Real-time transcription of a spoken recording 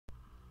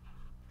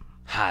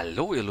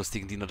Hallo, ihr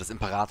lustigen Diener des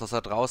Imperators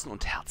da draußen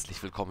und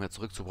herzlich willkommen hier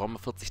zurück zu Warhammer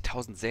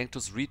 40.000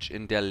 Sanctus Reach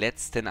in der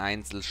letzten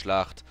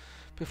Einzelschlacht,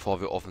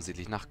 bevor wir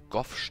offensichtlich nach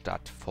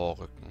Goffstadt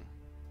vorrücken.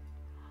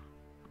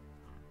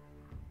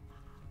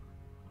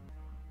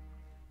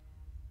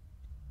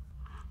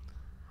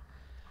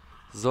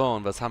 So,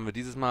 und was haben wir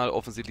dieses Mal?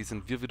 Offensichtlich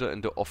sind wir wieder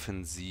in der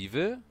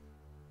Offensive.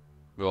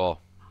 Ja,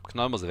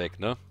 knallen wir sie weg,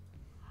 ne?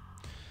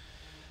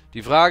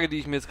 Die Frage, die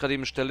ich mir jetzt gerade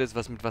eben stelle,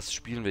 ist, mit was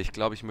spielen wir? Ich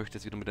glaube, ich möchte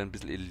jetzt wieder mit ein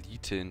bisschen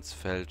Elite ins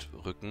Feld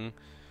rücken.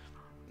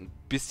 Ein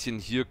bisschen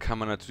hier kann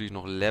man natürlich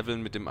noch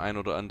leveln mit dem ein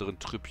oder anderen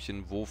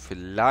Trüppchen, wo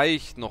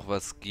vielleicht noch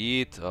was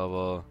geht,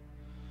 aber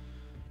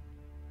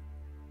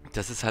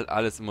das ist halt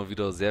alles immer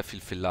wieder sehr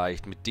viel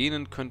vielleicht. Mit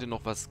denen könnte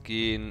noch was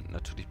gehen.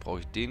 Natürlich brauche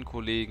ich den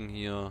Kollegen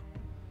hier.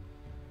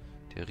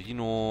 Der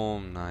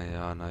Rhino,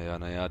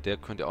 naja, der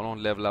könnte auch noch ein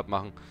Level-Up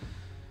machen.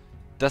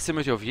 Das hier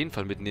möchte ich auf jeden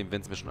Fall mitnehmen, wenn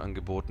es mir schon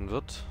angeboten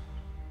wird.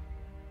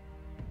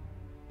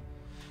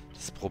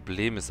 Das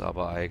Problem ist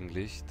aber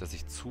eigentlich, dass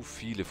ich zu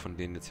viele von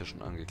denen jetzt hier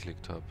schon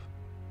angeklickt habe.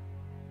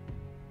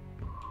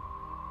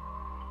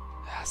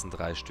 Ja, es sind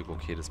 3 Stück.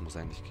 Okay, das muss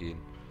eigentlich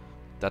gehen.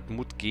 Das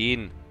muss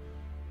gehen.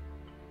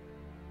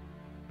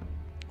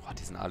 Oh,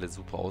 die sind alle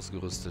super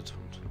ausgerüstet.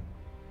 Und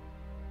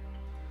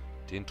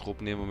den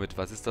Trupp nehmen wir mit.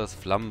 Was ist das?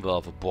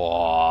 Flammenwerfer.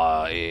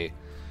 Boah, ey.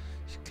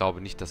 Ich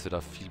glaube nicht, dass wir da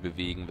viel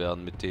bewegen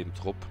werden mit dem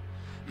Trupp.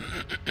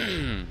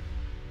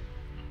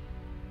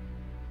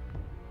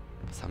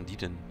 Was haben die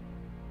denn?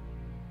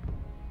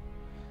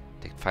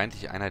 Deckt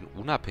feindliche Einheiten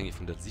unabhängig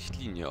von der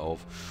Sichtlinie auf.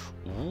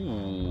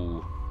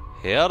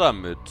 Her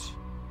damit.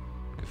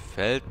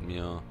 Gefällt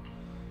mir.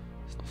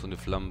 Ist noch so eine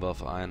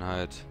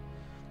Flammenwerfer-Einheit.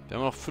 Wir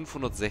haben noch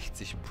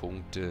 560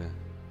 Punkte.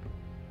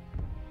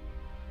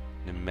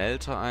 Eine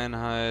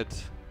Melter-Einheit.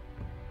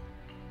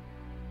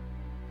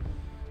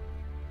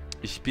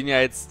 Ich bin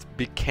ja jetzt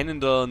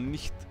bekennender,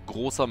 nicht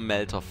großer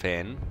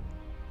Melter-Fan.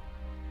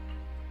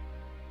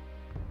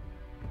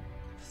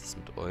 Was ist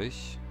mit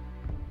euch?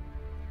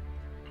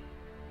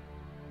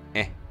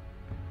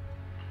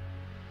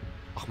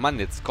 Ach Mann,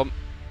 jetzt komm.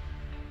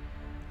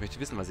 Ich möchte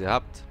wissen, was ihr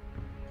habt.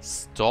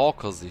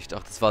 Stalker-Sicht.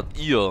 Ach, das wart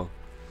ihr.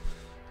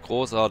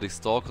 Großartig.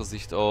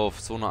 Stalker-Sicht auf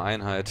so eine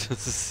Einheit.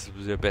 Das ist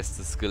der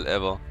beste Skill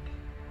ever.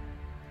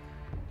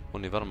 Oh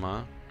ne, warte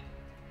mal.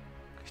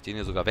 Kann ich den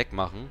hier sogar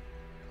wegmachen?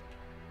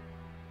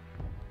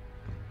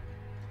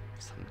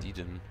 Was haben die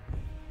denn?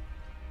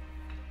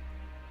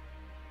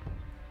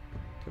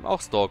 Die haben auch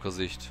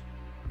Stalker-Sicht.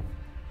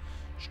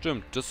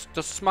 Stimmt,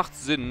 das macht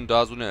Sinn,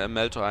 da so eine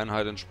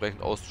Melter-Einheit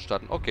entsprechend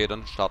auszustatten. Okay,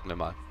 dann starten wir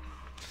mal.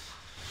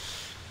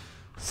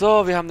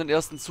 So, wir haben den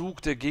ersten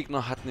Zug. Der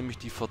Gegner hat nämlich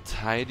die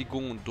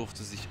Verteidigung und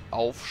durfte sich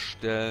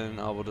aufstellen,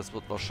 aber das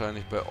wird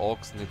wahrscheinlich bei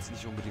Orks jetzt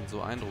nicht unbedingt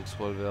so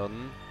eindrucksvoll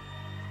werden.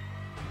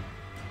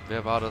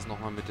 Wer war das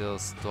nochmal mit der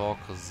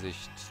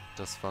Stalker-Sicht?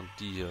 Das waren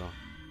die hier.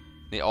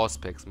 Ne,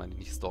 Auspex meine ich,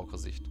 nicht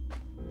Stalker-Sicht.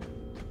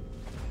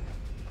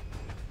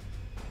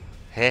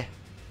 Hä?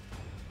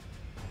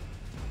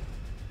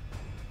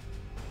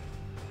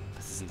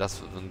 Was ist denn das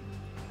für ein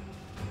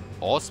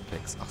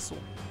Auspex? Ach so.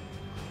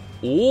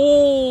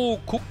 Oh,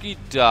 Cookie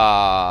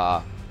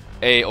da.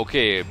 Ey,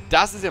 okay.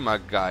 Das ist ja mal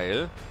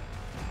geil.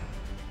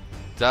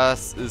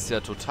 Das ist ja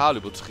total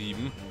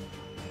übertrieben.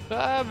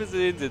 Ah, wir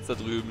sehen es jetzt da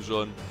drüben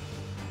schon.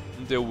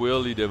 Und der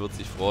Whirly, der wird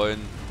sich freuen.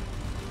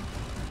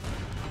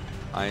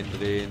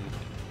 Eindrehen.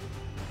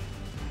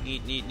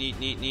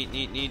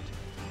 Niet.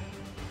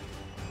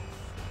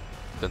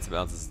 Ganz im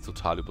Ernst, das ist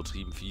total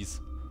übertrieben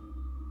fies.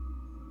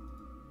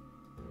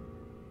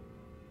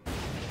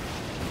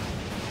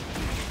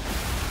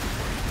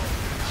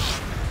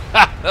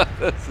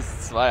 Das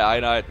ist 2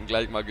 Einheiten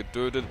gleich mal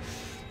getötet,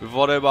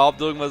 bevor der überhaupt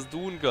irgendwas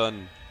tun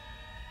kann.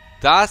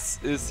 Das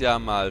ist ja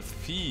mal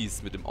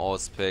fies mit dem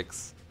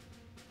Auspex.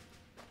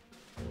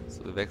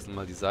 So, wir wechseln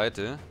mal die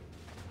Seite.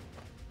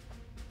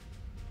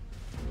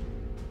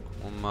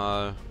 Gucken wir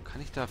mal.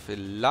 Kann ich da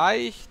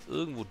vielleicht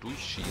irgendwo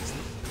durchschießen?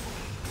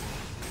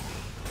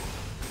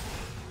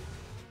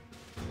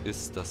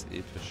 Ist das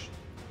episch.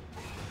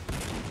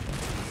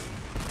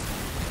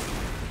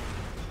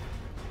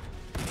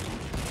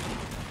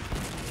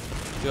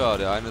 Ja,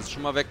 der eine ist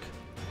schon mal weg.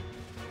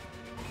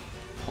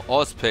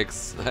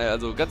 Auspex.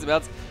 Also ganz im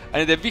Ernst,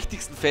 eine der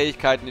wichtigsten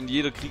Fähigkeiten in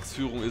jeder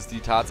Kriegsführung ist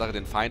die Tatsache,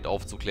 den Feind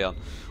aufzuklären.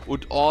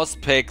 Und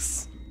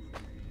Auspex.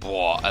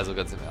 Boah, also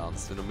ganz im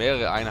Ernst. Wenn du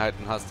mehrere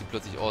Einheiten hast, die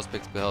plötzlich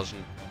Auspex beherrschen,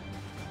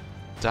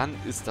 dann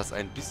ist das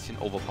ein bisschen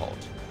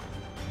overpowered.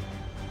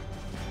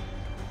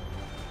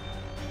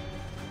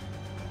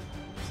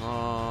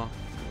 So.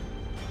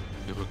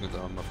 Wir rücken jetzt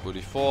einfach mal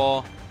fröhlich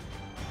vor.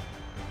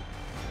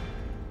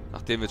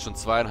 Nachdem wir jetzt schon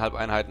 2,5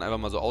 Einheiten einfach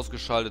mal so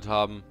ausgeschaltet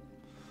haben.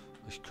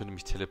 Ich könnte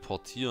mich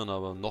teleportieren,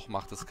 aber noch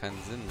macht das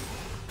keinen Sinn.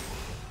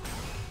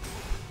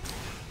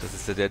 Das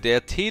ist ja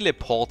der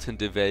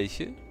teleportende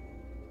welche.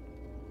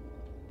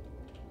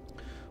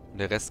 Und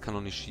der Rest kann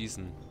noch nicht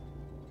schießen.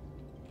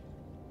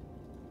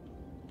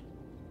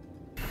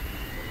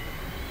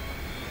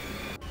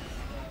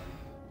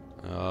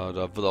 Ja,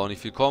 da wird auch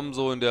nicht viel kommen,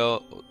 so in der...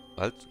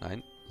 Halt,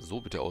 nein,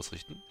 so bitte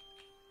ausrichten.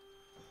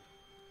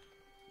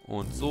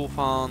 Und so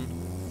fahren.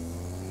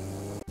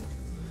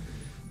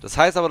 Das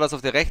heißt aber, dass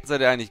auf der rechten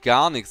Seite eigentlich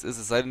gar nichts ist,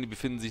 es sei denn, die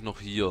befinden sich noch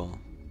hier.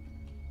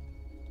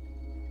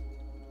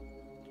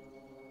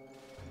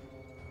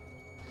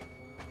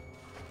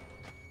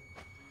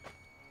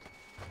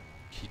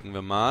 Kicken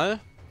wir mal.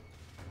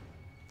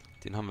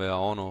 Den haben wir ja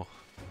auch noch.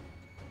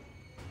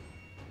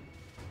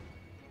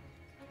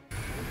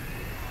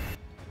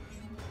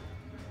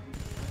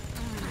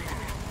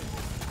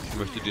 Ich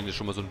möchte den jetzt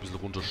schon mal so ein bisschen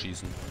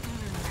runterschießen.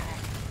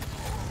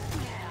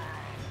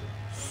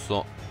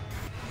 So.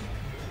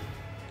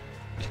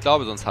 Ich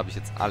glaube, sonst habe ich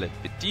jetzt alle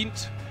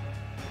bedient.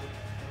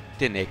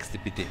 Der nächste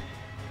bitte.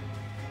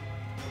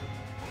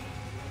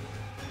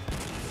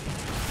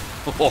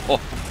 Oh,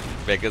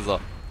 weg ist er.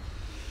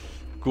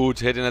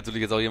 Gut, hätte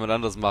natürlich jetzt auch jemand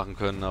anderes machen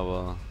können,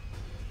 aber...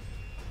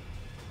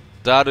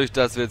 Dadurch,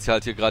 dass wir jetzt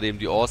halt hier gerade eben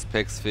die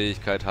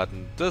Auspex-Fähigkeit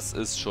hatten, das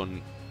ist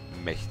schon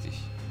mächtig.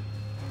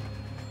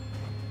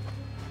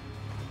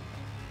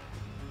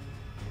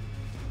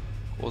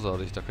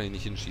 Großartig, da kann ich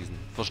nicht hinschießen.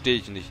 Verstehe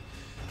ich nicht.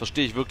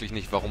 Verstehe ich wirklich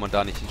nicht, warum man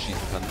da nicht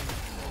hinschießen kann.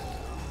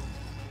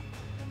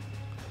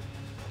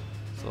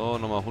 So,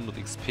 nochmal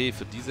 100 XP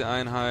für diese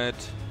Einheit.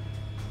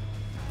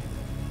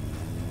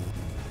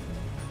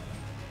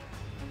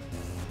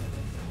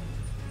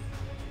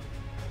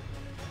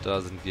 Da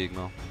sind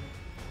Gegner.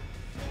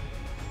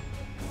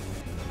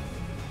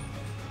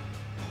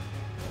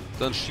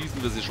 Dann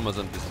schießen wir sie schon mal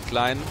so ein bisschen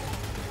klein.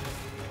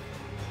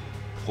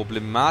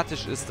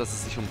 Problematisch ist, dass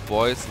es sich um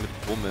Boys mit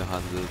Wumme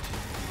handelt.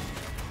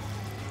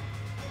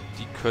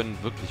 Die können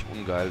wirklich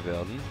ungeil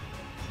werden.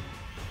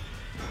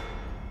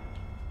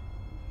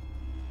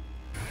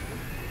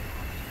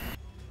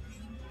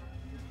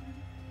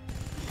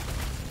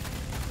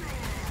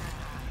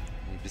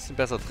 Ein bisschen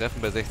besser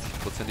treffen bei 60%,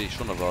 hätte ich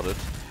schon erwartet.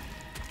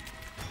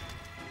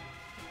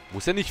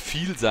 Muss ja nicht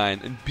viel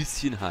sein, ein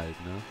bisschen halt,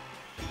 ne?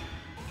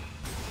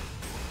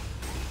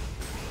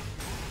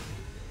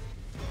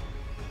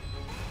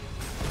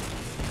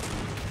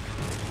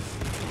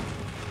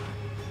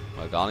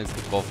 Mal gar nichts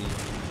getroffen.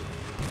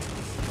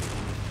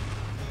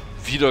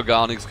 Wieder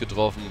gar nichts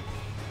getroffen.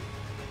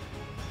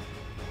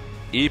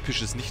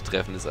 Episches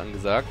Nicht-Treffen ist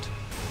angesagt.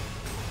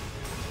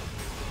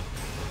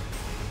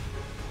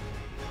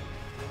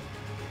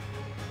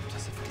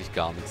 Das ist ja wirklich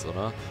gar nichts,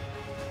 oder?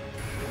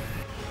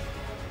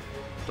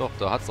 Doch,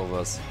 da hat's auch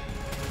was.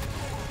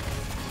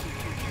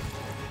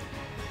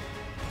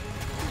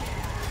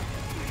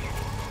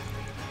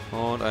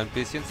 Und ein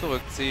bisschen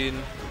zurückziehen.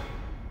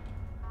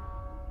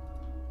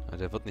 Ja,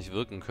 der wird nicht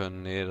wirken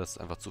können. Nee, das ist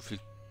einfach zu viel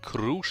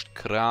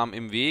Kruscht-Kram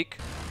im Weg.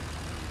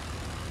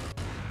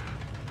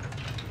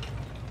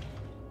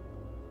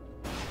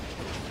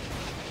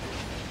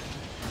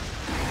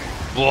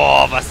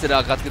 Boah, was der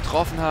da gerade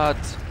getroffen hat.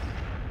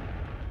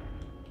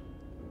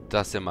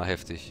 Das ist ja mal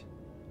heftig.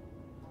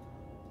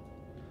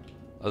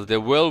 Also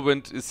der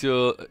Whirlwind ist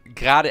hier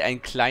gerade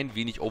ein klein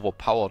wenig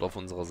overpowered auf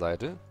unserer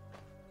Seite.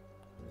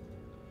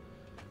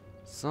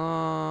 So.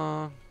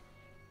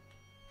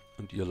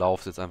 Und ihr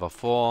lauft jetzt einfach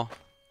vor.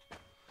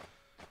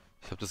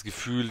 Ich habe das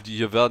Gefühl,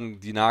 hier werden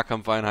die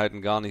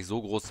Nahkampfeinheiten gar nicht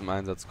so groß zum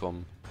Einsatz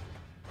kommen.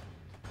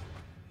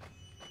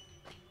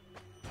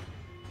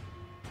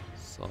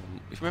 So,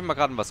 ich möchte mal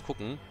gerade was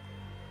gucken.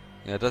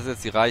 Ja, das ist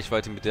jetzt die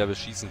Reichweite, mit der wir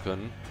schießen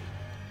können.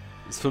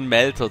 Ist für einen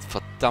Melter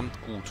verdammt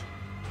gut.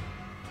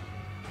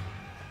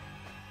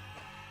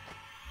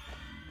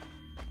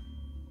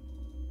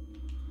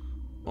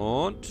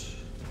 Und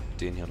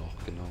den hier noch,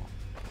 genau.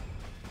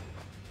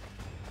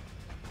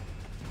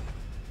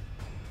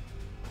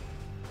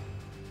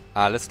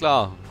 Alles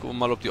klar. Gucken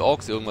wir mal, ob die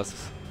Orks irgendwas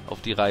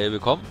auf die Reihe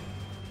bekommen.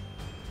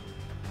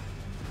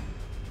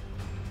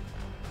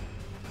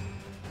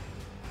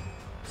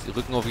 Sie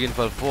rücken auf jeden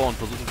Fall vor und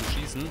versuchen zu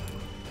schießen.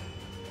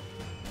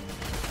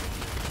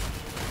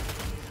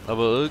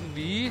 Aber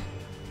irgendwie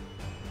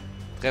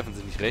treffen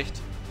sie nicht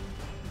recht.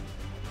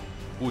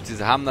 Gut,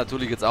 sie haben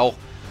natürlich jetzt auch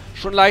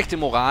schon leichte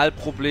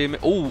Moralprobleme.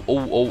 Oh,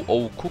 oh, oh,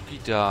 oh, Cookie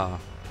da.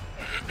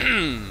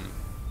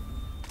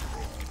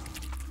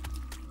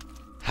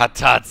 Hat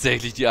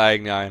tatsächlich die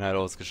eigene Einheit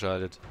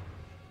ausgeschaltet.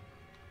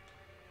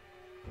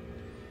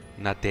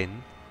 Na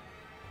denn.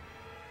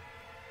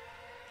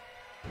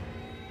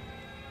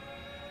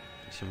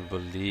 Ich bin am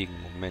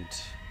Überlegen.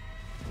 Moment.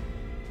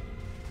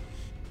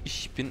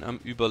 Ich bin am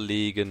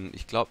Überlegen.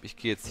 Ich glaube, ich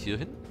gehe jetzt hier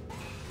hin.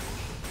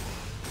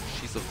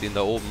 Schieß auf den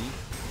da oben.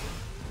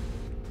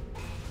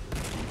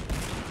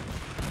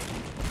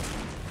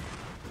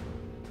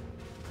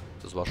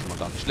 Das war schon mal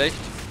gar nicht schlecht.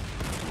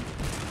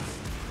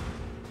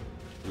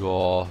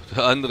 Ja,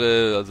 der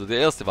andere, also der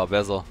erste war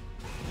besser.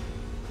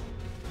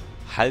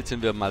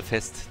 Halten wir mal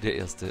fest, der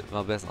erste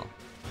war besser.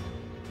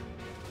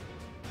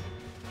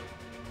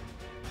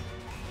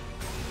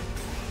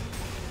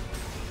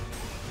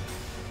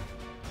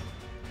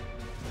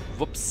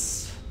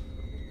 Wups.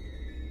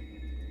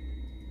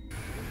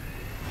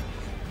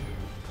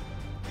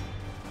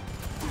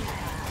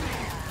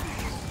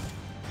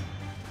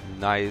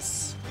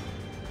 Nice.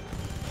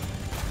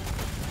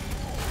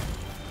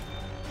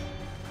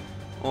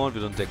 Und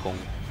wieder in Deckung.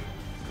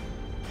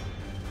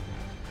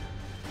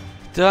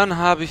 Dann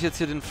habe ich jetzt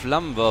hier den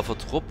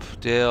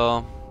Flammenwerfer-Trupp,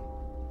 der...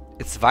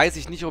 Jetzt weiß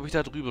ich nicht, ob ich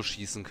da drüber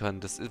schießen kann.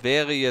 Das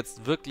wäre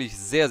jetzt wirklich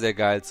sehr, sehr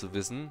geil zu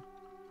wissen.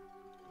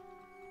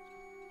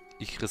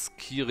 Ich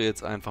riskiere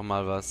jetzt einfach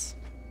mal was.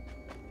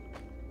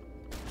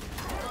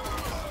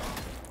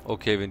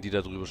 Okay, wenn die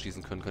da drüber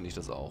schießen können, kann ich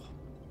das auch.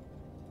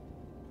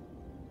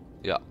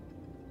 Ja.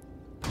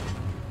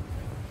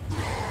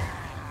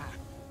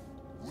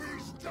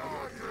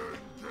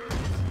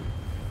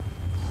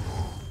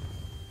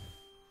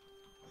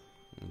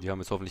 Die haben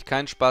jetzt hoffentlich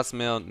keinen Spaß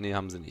mehr. Und nee,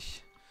 haben sie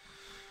nicht.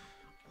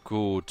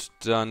 Gut,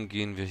 dann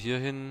gehen wir hier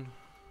hin.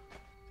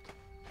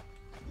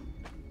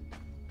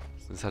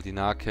 Das sind halt die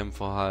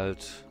Nahkämpfer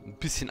halt ein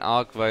bisschen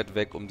arg weit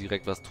weg, um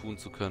direkt was tun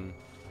zu können.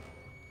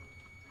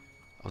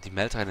 Aber die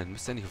Meltreiner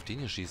müsste ja nicht auf den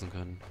hier schießen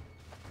können.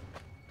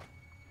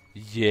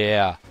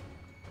 Yeah.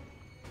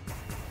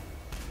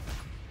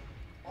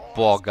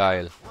 Boah,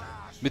 geil.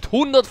 Mit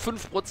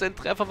 105%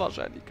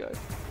 Trefferwahrscheinlichkeit.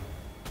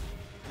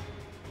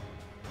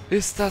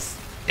 Ist das...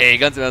 Ey,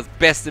 ganz ehrlich, das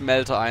beste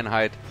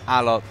Melter-Einheit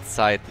aller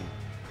Zeiten.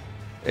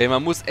 Ey,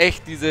 man muss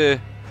echt diese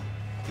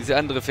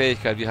andere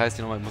Fähigkeit, wie heißt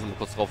die nochmal? Ich muss mal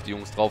kurz drauf die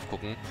Jungs drauf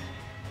gucken.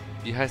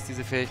 Wie heißt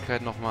diese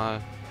Fähigkeit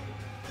nochmal?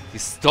 Die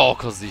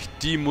Stalker-Sicht,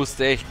 die musst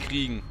du echt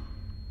kriegen.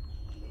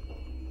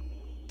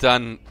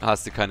 Dann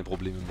hast du keine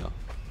Probleme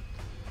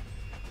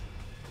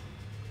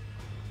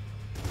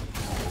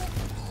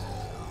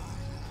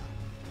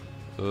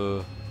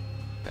mehr.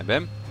 Bam,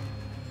 bam.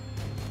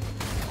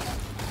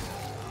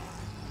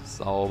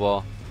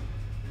 Sauber.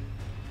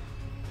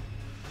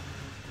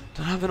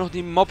 Dann haben wir noch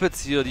die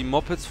Mopeds hier. Die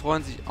Mopeds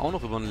freuen sich auch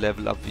noch über ein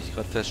Level-Up, wie ich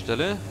gerade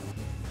feststelle.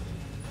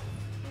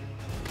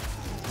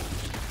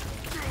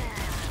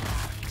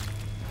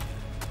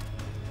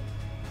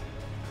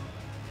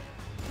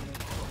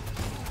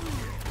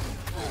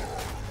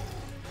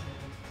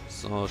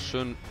 So,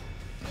 schön.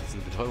 Das ist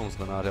eine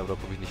Betäubungsgranate, aber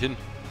da komme ich nicht hin.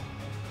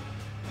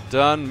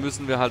 Dann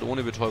müssen wir halt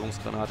ohne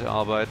Betäubungsgranate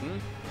arbeiten.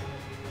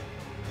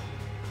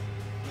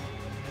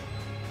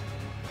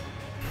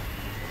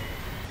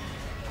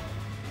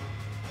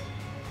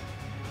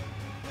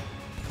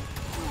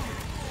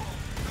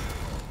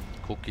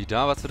 Gucki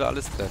da, was wir da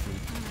alles treffen.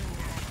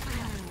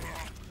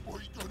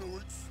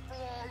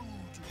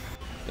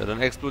 Ja,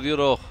 dann explodier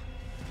doch.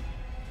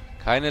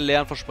 Keine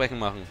leeren Versprechen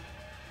machen.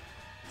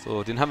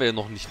 So, den haben wir ja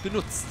noch nicht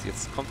benutzt.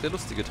 Jetzt kommt der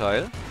lustige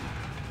Teil.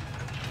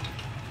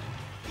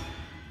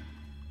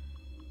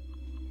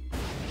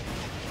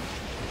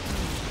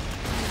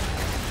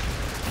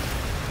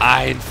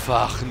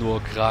 Einfach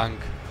nur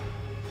krank.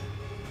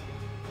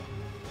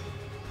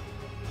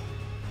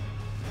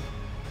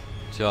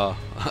 Tja,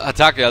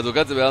 Attacke, also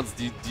ganz im Ernst,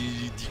 die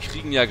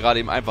kriegen ja gerade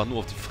eben einfach nur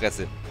auf die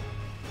Fresse.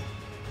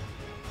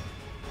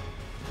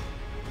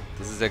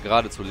 Das ist ja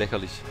geradezu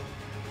lächerlich.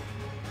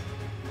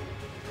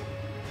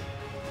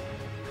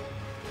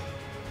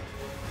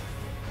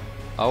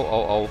 Au,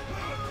 au, au.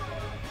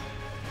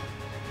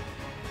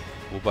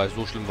 Wobei,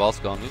 so schlimm war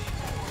es gar nicht.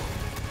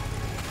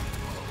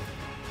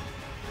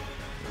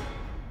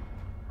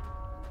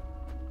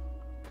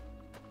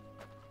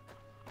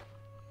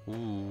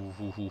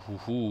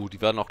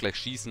 Die werden auch gleich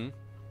schießen.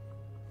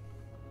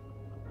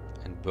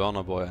 Ein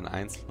Burnerboy, ein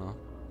Einzelner.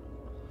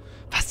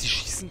 Was, die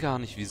schießen gar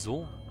nicht?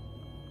 Wieso?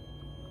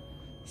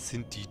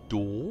 Sind die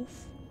doof?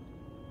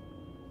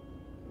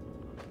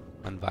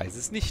 Man weiß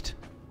es nicht.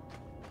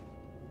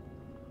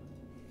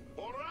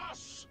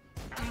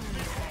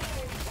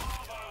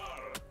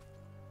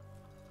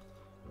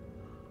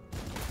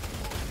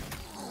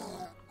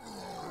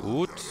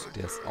 Gut,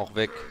 der ist auch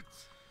weg.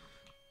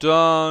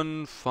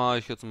 Dann fahre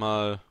ich jetzt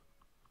mal...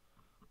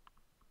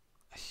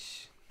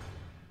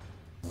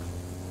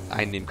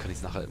 Einnehmen kann ich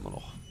es nachher immer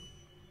noch.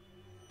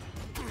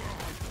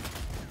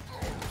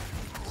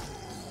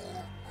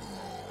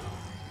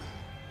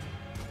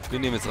 Wir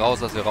nehmen jetzt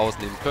raus, was wir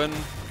rausnehmen können.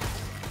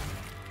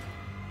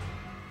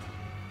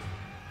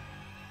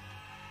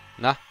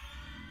 Na,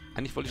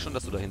 eigentlich wollte ich schon,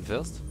 dass du dahin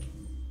fährst.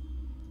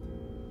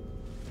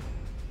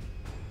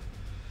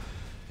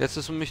 Jetzt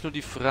ist für mich nur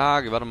die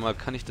Frage, warte mal,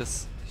 kann ich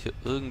das hier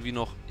irgendwie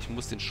noch... Ich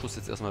muss den Schuss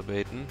jetzt erstmal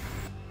baiten.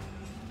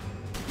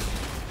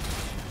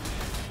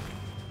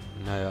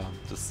 Naja,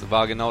 das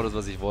war genau das,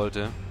 was ich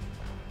wollte.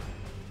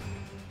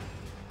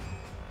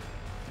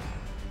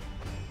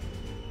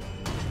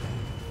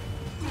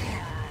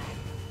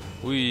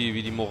 Ui,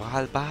 wie die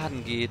Moral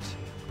baden geht.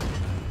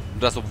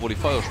 Und das, obwohl ich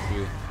Feuer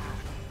sprühe.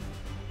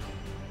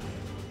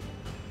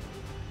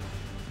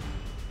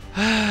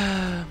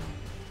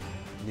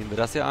 Nehmen wir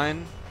das hier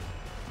ein.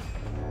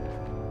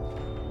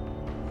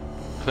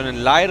 Können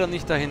leider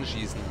nicht dahin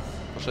schießen.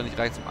 Wahrscheinlich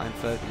reicht es um ein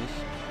Feld nicht.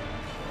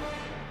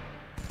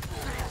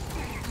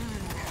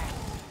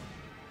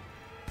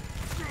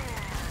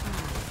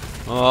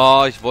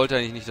 Oh, ich wollte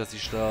eigentlich nicht, dass sie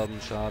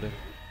sterben. Schade.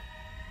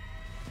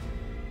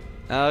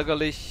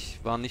 Ärgerlich.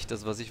 War nicht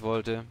das, was ich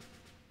wollte.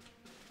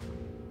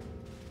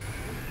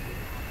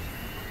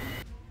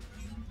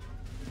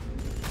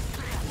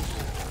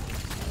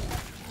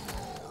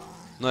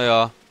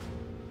 Naja.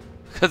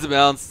 Ganz im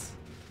Ernst.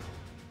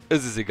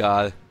 Es ist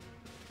egal.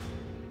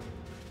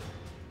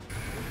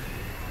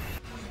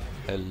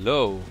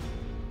 Hello.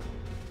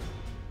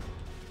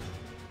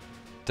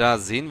 Da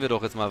sehen wir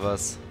doch jetzt mal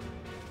was.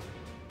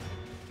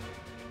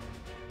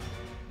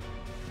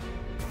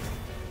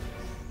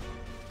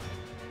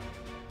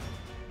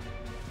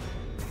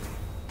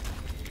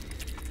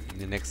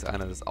 Der nächste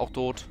Einheit ist auch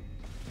tot.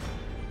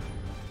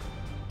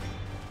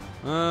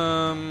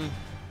 Ja,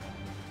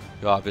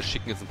 wir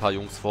schicken jetzt ein paar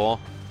Jungs vor.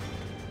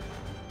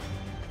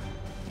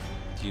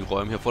 Die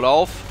räumen hier voll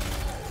auf.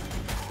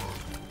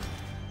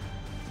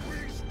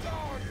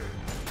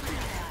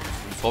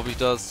 Jetzt hoffe ich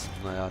das.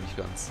 Naja, nicht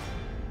ganz.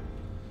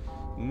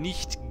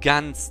 Nicht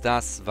ganz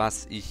das,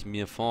 was ich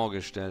mir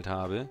vorgestellt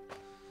habe.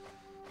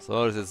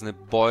 So, das ist jetzt eine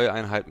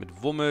Boy-Einheit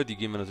mit Wumme. Die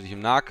gehen wir natürlich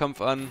im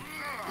Nahkampf an.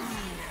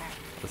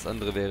 Das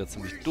andere wäre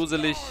ziemlich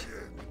dusselig.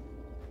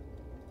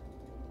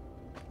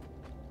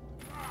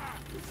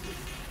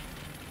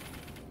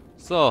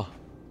 So.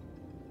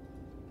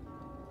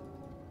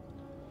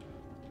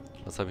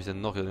 Was habe ich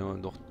denn noch? Hier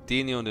noch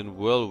den hier und den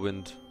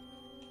Whirlwind.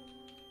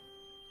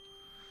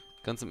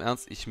 Ganz im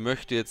Ernst, ich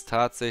möchte jetzt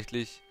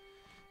tatsächlich...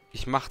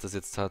 Ich mache das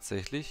jetzt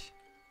tatsächlich.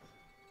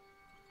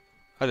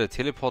 Ah, der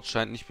Teleport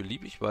scheint nicht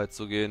beliebig weit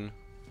zu gehen.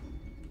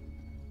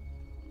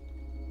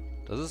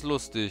 Das ist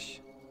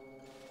lustig.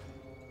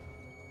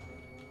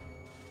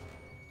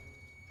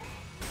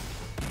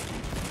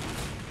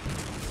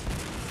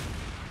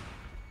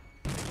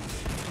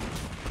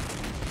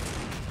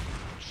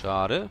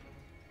 Schade.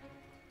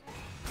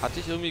 Hatte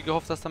ich irgendwie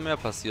gehofft, dass da mehr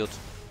passiert.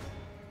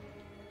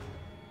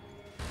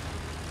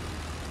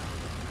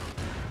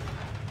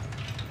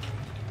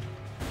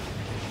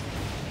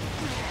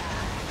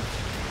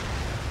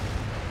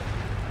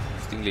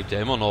 Das Ding lebt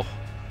ja immer noch.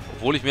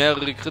 Obwohl ich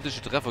mehrere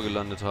kritische Treffer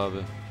gelandet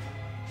habe.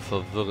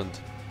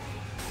 Verwirrend.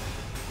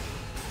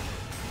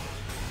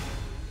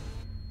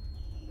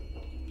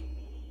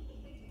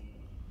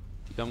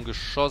 Die haben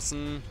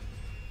geschossen.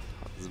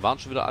 Waren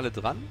schon wieder alle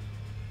dran?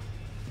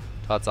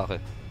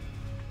 Tatsache.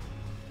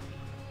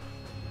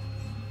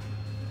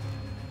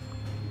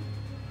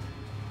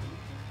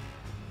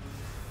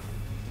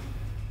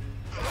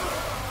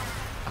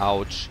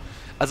 Autsch.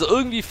 Also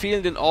irgendwie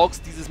fehlen den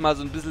Orks dieses Mal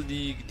so ein bisschen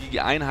die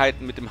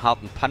Einheiten mit dem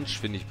harten Punch,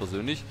 finde ich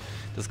persönlich.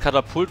 Das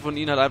Katapult von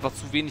ihnen hat einfach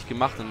zu wenig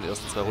gemacht in den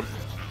ersten 2 Runden.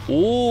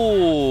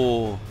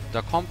 Oh,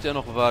 da kommt ja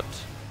noch was.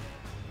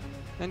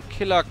 Ein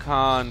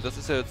Killer-Khan. Das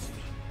ist ja jetzt...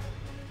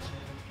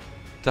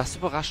 Das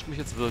überrascht mich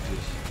jetzt wirklich.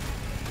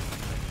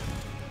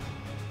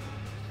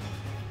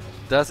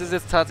 Das ist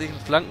jetzt tatsächlich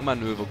ein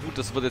Flankenmanöver. Gut,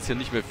 das wird jetzt hier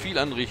nicht mehr viel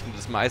anrichten.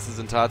 Das meiste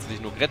sind tatsächlich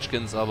nur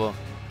Gretschkins, aber...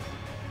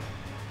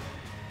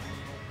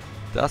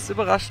 Das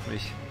überrascht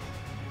mich.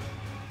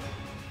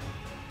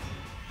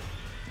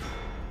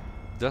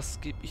 Das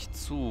gebe ich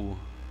zu.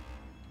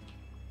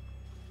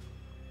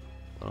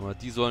 Warte mal,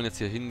 die sollen jetzt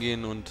hier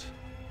hingehen und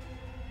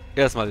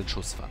erstmal den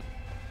Schuss fangen.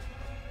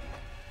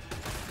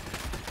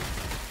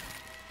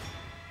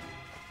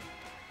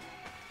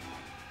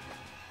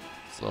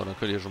 So, dann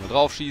könnt ihr hier schon mal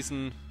drauf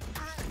schießen.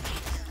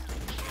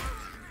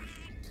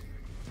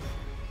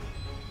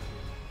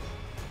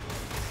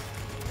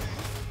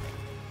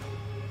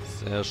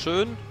 Sehr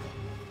schön.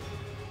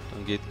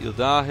 Dann geht ihr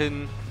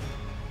dahin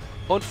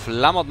und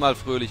flammert mal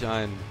fröhlich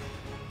ein.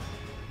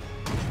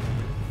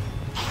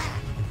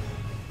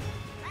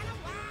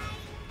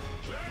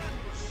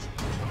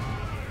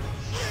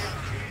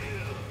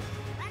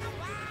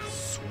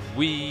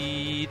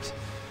 Sweet.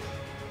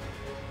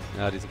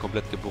 Ja, die sind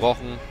komplett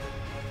gebrochen.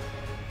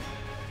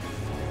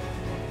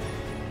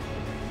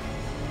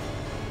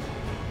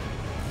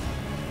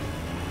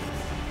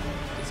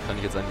 Das kann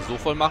ich jetzt eigentlich so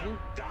voll machen.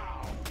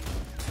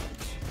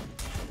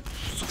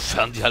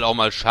 Sofern die halt auch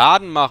mal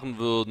Schaden machen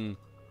würden.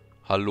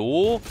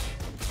 Hallo?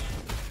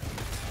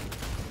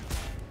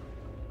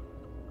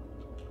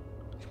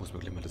 Ich muss mir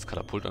gleich mal das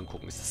Katapult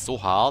angucken. Ist das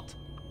so hart?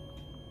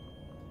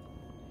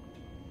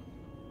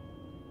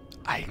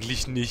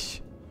 Eigentlich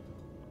nicht.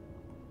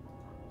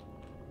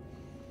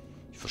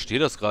 Ich verstehe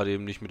das gerade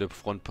eben nicht mit der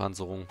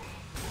Frontpanzerung.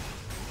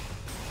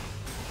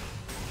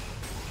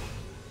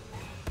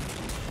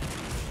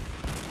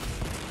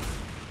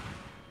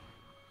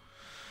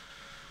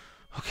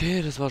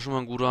 Okay, das war schon mal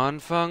ein guter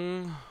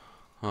Anfang.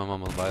 Na,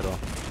 machen wir weiter.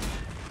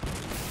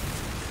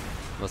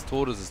 Was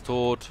tot ist, ist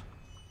tot.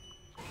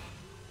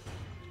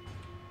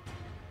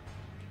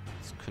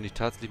 Jetzt könnte ich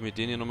tatsächlich mit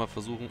denen hier nochmal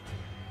versuchen.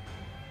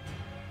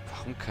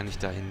 Warum kann ich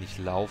dahin nicht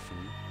laufen?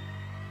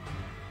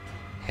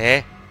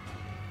 Hä?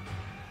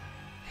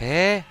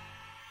 Hä?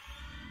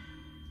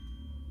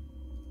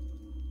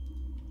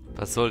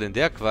 Was soll denn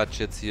der Quatsch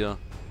jetzt hier?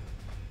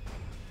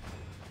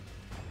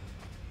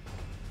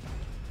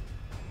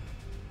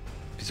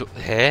 Wieso?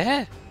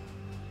 Hä?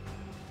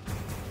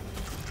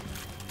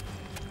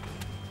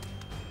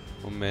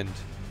 Moment.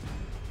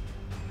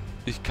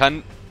 Ich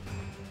glaube,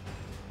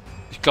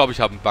 ich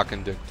habe einen Bug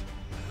entdeckt.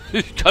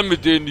 Ich kann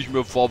mit denen nicht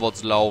mehr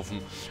vorwärts laufen.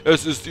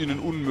 Es ist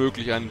ihnen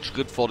unmöglich, einen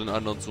Schritt vor den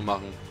anderen zu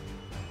machen.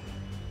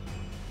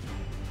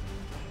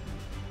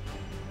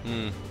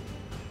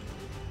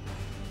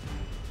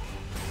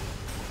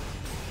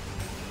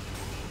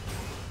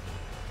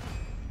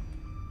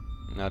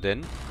 Na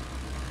denn?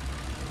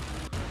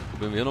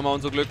 Probieren wir hier nochmal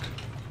unser Glück.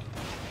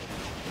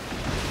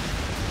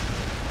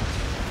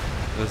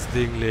 Das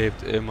Ding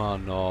lebt immer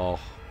noch.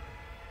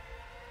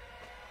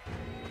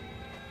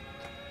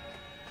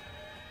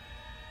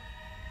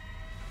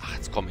 Ach,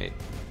 jetzt komm, ey.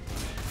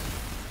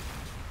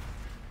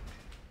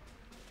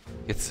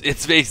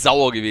 Jetzt wäre ich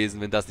sauer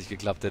gewesen, wenn das nicht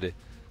geklappt hätte.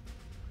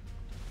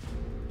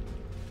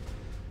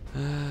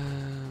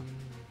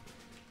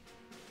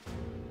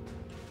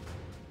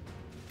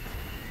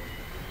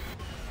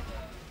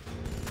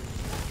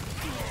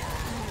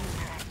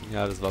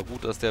 Ja, das war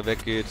gut, dass der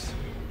weggeht.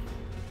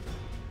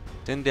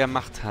 Denn der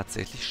macht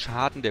tatsächlich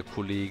Schaden, der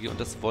Kollege. Und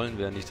das wollen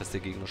wir nicht, dass der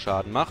Gegner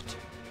Schaden macht.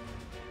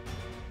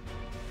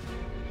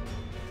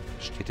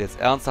 Steht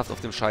jetzt ernsthaft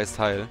auf dem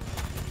Scheißteil.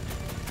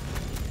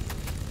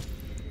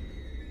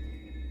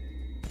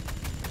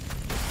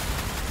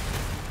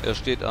 Er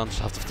steht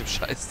ernsthaft auf dem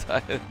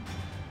Scheißteil.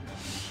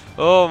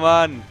 Oh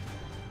Mann.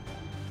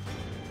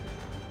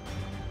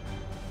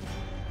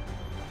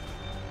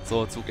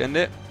 So,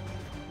 Zugende.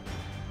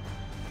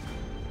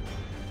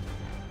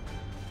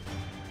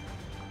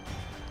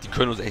 Die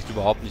können uns echt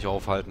überhaupt nicht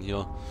aufhalten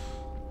hier.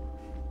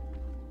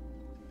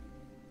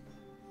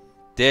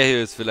 Der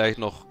hier ist vielleicht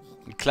noch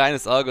ein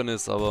kleines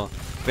Ärgernis, aber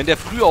wenn der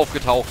früh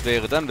aufgetaucht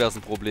wäre, dann wäre es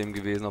ein Problem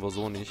gewesen, aber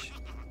so nicht.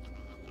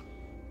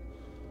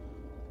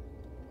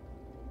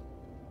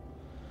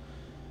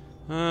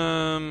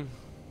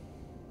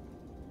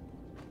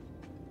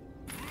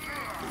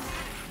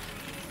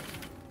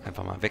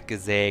 Einfach mal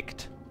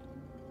weggesägt.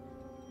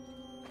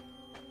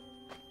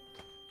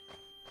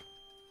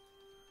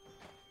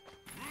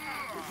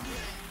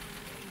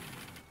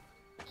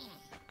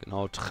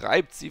 Genau,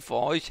 treibt sie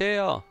vor euch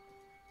her.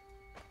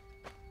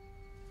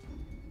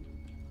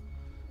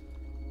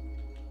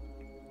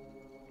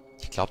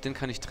 Ich glaube, den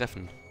kann ich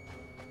treffen.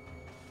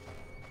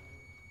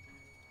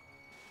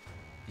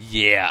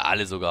 Yeah,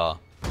 alle sogar.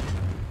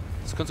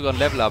 Das könnte sogar ein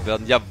Level-Up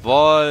werden.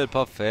 Jawohl,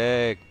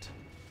 perfekt.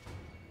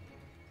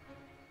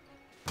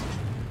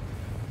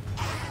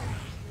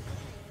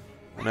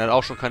 Und er hat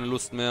auch schon keine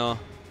Lust mehr.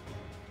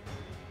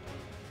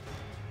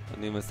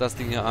 Dann nehmen wir jetzt das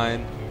Ding hier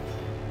ein.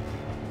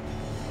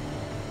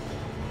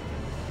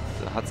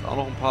 Da hat es auch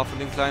noch ein paar von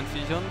den kleinen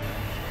Viechern.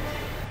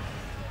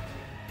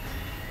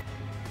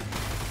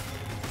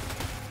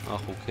 Ach,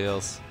 who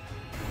cares.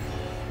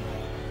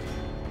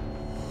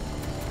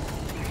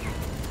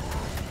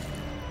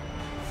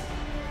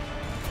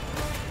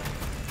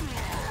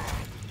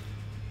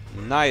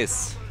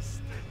 Nice.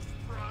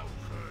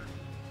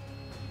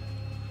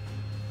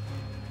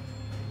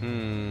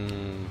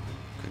 Können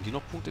die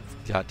noch Punkte?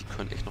 Ja, die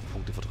können echt noch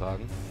Punkte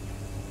vertragen.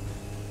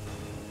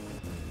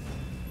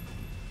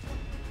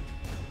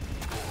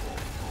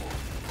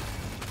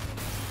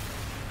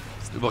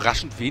 Das ist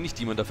überraschend wenig,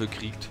 die man dafür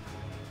kriegt.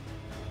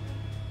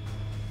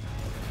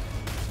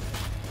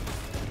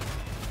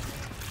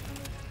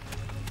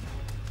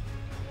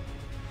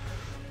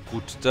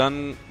 Gut,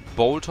 dann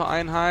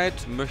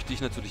Bolter-Einheit möchte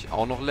ich natürlich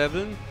auch noch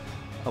leveln.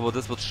 Aber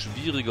das wird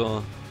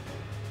schwieriger.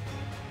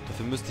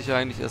 Dafür müsste ich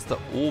eigentlich erst da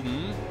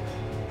oben,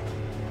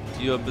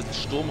 die hier ein bisschen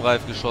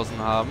sturmreif geschossen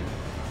haben.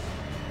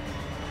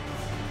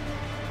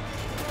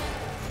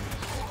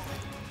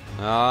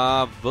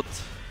 Ja, wird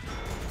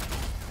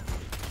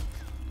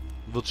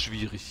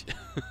schwierig.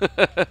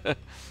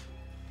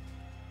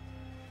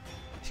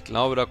 Ich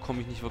glaube, da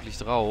komme ich nicht wirklich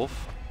drauf.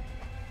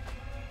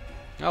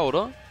 Ja,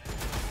 oder?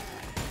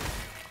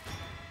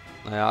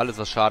 Naja, alles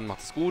was Schaden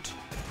macht, ist gut.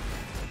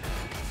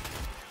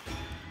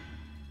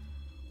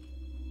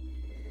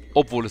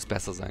 Obwohl es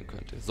besser sein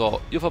könnte.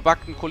 So, ihr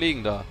verbuggten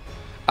Kollegen da.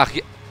 Ach,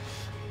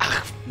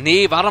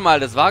 nee, warte mal,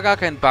 das war gar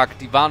kein Bug.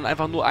 Die waren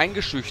einfach nur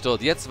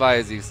eingeschüchtert. Jetzt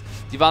weiß ich's.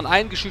 Die waren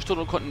eingeschüchtert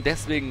und konnten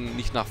deswegen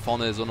nicht nach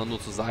vorne, sondern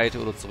nur zur Seite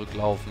oder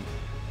zurücklaufen.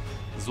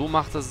 So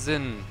macht das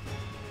Sinn.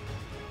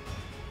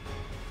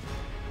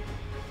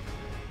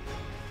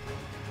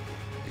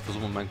 Ich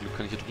versuche mal mein Glück.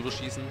 Kann ich hier drüber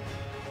schießen?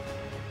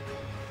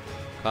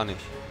 Kann ich.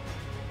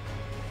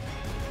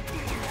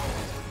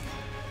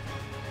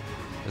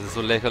 Es ist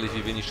so lächerlich,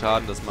 wie wenig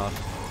Schaden das macht.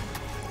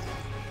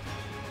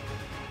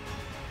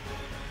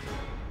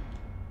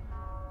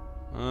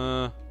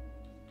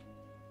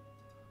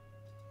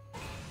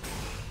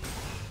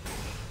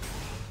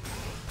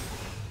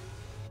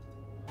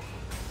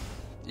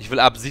 Ich will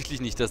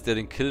absichtlich nicht, dass der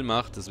den Kill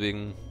macht,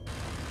 deswegen...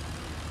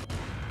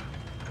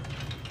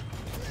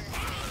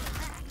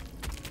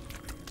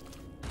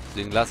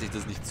 Deswegen lasse ich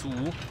das nicht zu,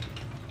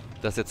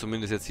 dass er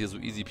zumindest jetzt hier so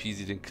easy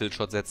peasy den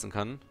Killshot setzen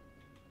kann.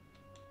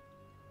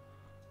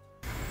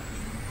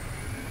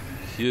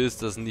 Hier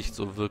ist das nicht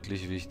so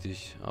wirklich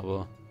wichtig,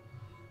 aber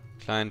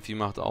Kleinvieh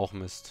macht auch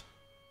Mist.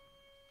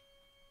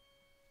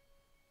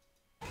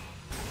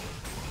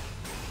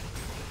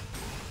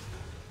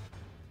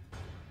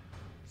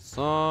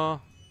 So.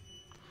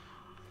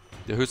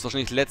 Der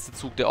höchstwahrscheinlich letzte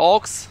Zug der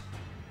Orks.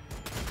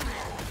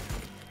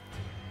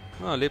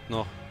 Ah, lebt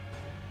noch.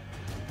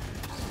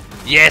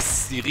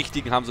 Yes! Die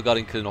Richtigen haben sogar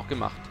den Kill noch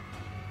gemacht.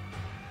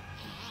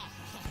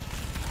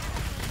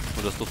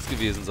 Und das dürfte es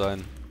gewesen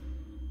sein.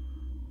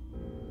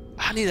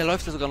 Ah nee, da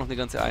läuft ja sogar noch eine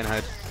ganze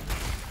Einheit.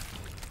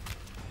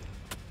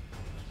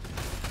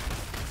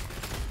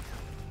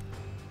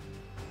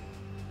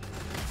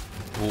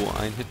 Oh,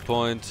 ein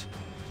Hitpoint.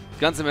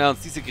 Ganz im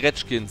Ernst, diese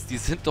Gretschkins, die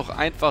sind doch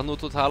einfach nur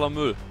totaler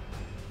Müll.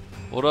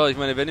 Oder? Ich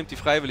meine, wer nimmt die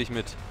freiwillig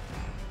mit?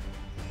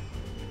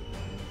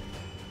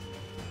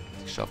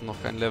 Die schaffen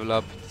noch kein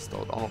Level-Up. Das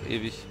dauert auch noch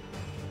ewig.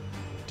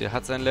 Der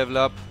hat sein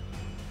Level-Up.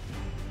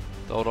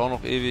 Dauert auch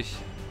noch ewig.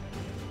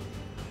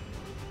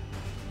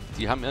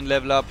 Die haben ihren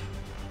Level-Up.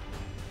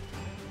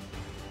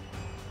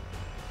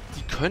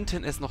 Die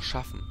könnten es noch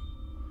schaffen.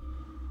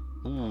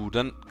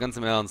 Dann ganz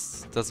im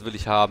Ernst. Das will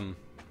ich haben.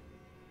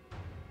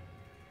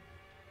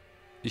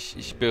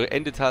 Ich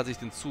beende tatsächlich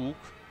den Zug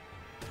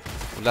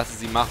und lasse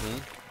sie machen,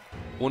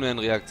 ohne einen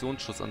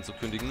Reaktionsschuss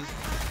anzukündigen.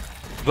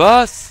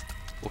 Was?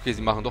 Okay,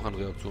 sie machen doch einen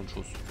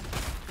Reaktionsschuss.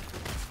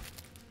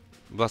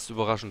 Was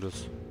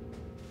Überraschendes.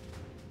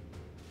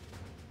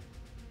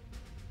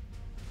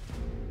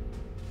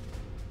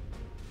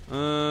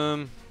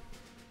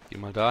 Geh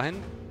mal dahin.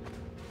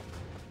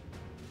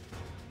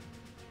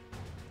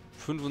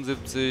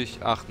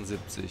 75,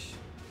 78.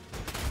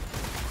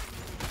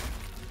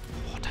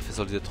 Boah, dafür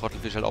sollte der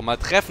Trottelfisch halt auch mal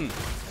treffen.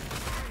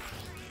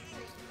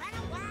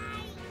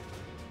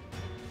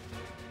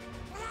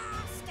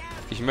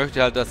 Ich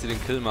möchte halt, dass sie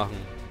den Kill machen.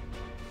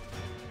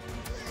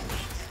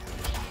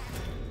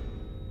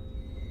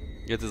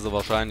 Jetzt ist er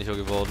wahrscheinlicher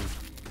geworden.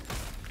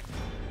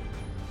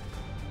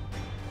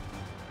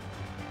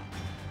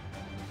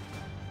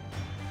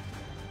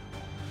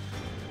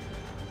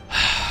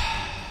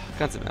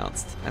 Ganz im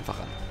Ernst. Einfach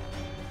an.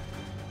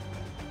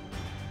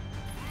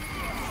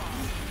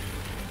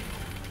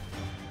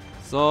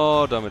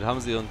 So, damit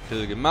haben sie ihren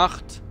Kill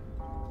gemacht.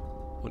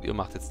 Und ihr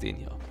macht jetzt den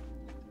hier.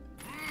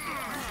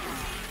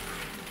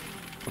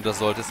 Und das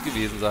sollte es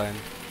gewesen sein.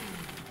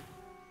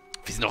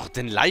 Wie sie noch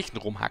den Leichen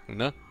rumhacken,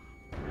 ne?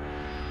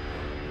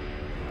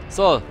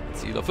 So,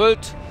 Ziel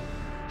erfüllt.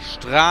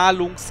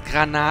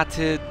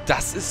 Strahlungsgranate,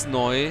 das ist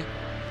neu.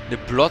 Eine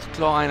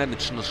Bloodclaw-Einheit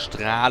mit einer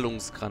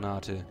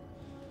Strahlungsgranate.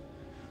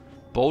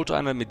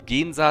 Bolt-Einheit mit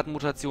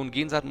Gensaatenmutation.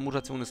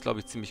 Gensaatenmutation ist, glaube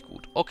ich, ziemlich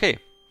gut. Okay,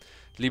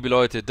 liebe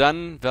Leute,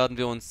 dann werden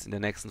wir uns in der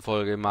nächsten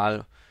Folge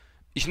mal,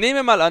 ich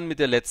nehme mal an, mit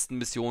der letzten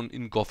Mission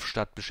in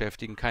Goffstadt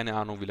beschäftigen. Keine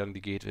Ahnung, wie lange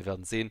die geht. Wir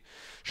werden sehen.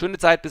 Schöne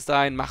Zeit bis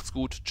dahin. Macht's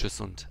gut. Tschüss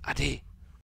und Ade.